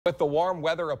With the warm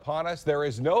weather upon us, there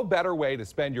is no better way to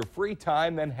spend your free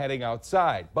time than heading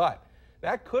outside. But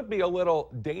that could be a little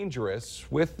dangerous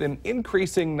with an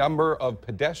increasing number of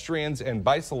pedestrians and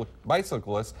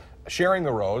bicyclists sharing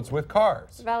the roads with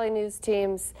cars. Valley News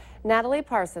Team's Natalie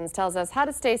Parsons tells us how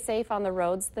to stay safe on the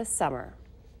roads this summer.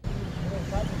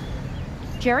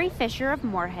 Jerry Fisher of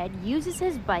Moorhead uses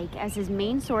his bike as his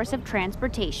main source of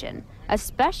transportation,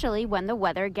 especially when the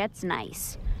weather gets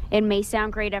nice. It may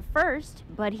sound great at first,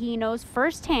 but he knows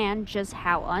firsthand just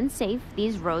how unsafe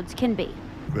these roads can be.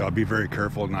 I'll be very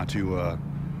careful not to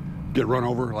get run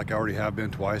over like I already have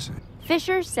been twice.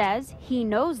 Fisher says he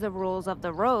knows the rules of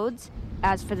the roads.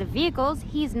 As for the vehicles,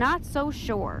 he's not so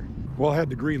sure. Well, I had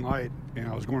the green light and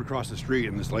I was going across the street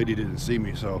and this lady didn't see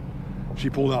me, so she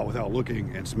pulled out without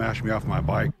looking and smashed me off my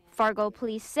bike. Fargo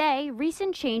police say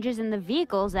recent changes in the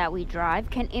vehicles that we drive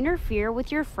can interfere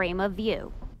with your frame of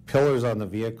view. Pillars on the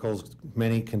vehicles,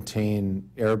 many contain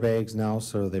airbags now,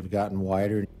 so they've gotten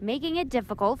wider, making it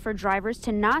difficult for drivers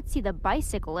to not see the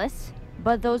bicyclists,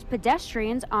 but those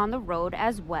pedestrians on the road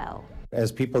as well.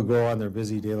 As people go on their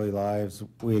busy daily lives,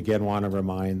 we again want to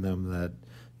remind them that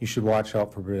you should watch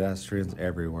out for pedestrians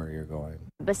everywhere you're going.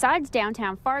 Besides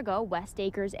downtown Fargo, West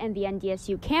Acres and the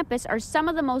NDSU campus are some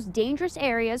of the most dangerous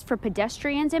areas for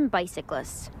pedestrians and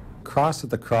bicyclists. Cross at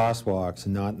the crosswalks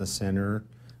and not in the center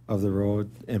of the road,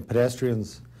 and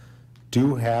pedestrians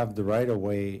do have the right of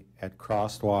way at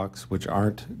crosswalks which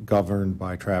aren't governed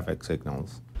by traffic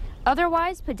signals.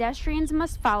 Otherwise, pedestrians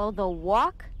must follow the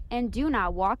walk and do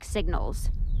not walk signals.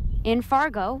 In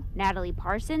Fargo, Natalie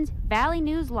Parsons, Valley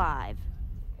News Live.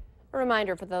 A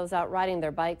reminder for those out riding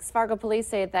their bikes, Fargo police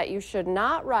say that you should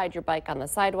not ride your bike on the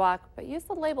sidewalk, but use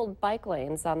the labeled bike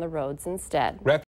lanes on the roads instead.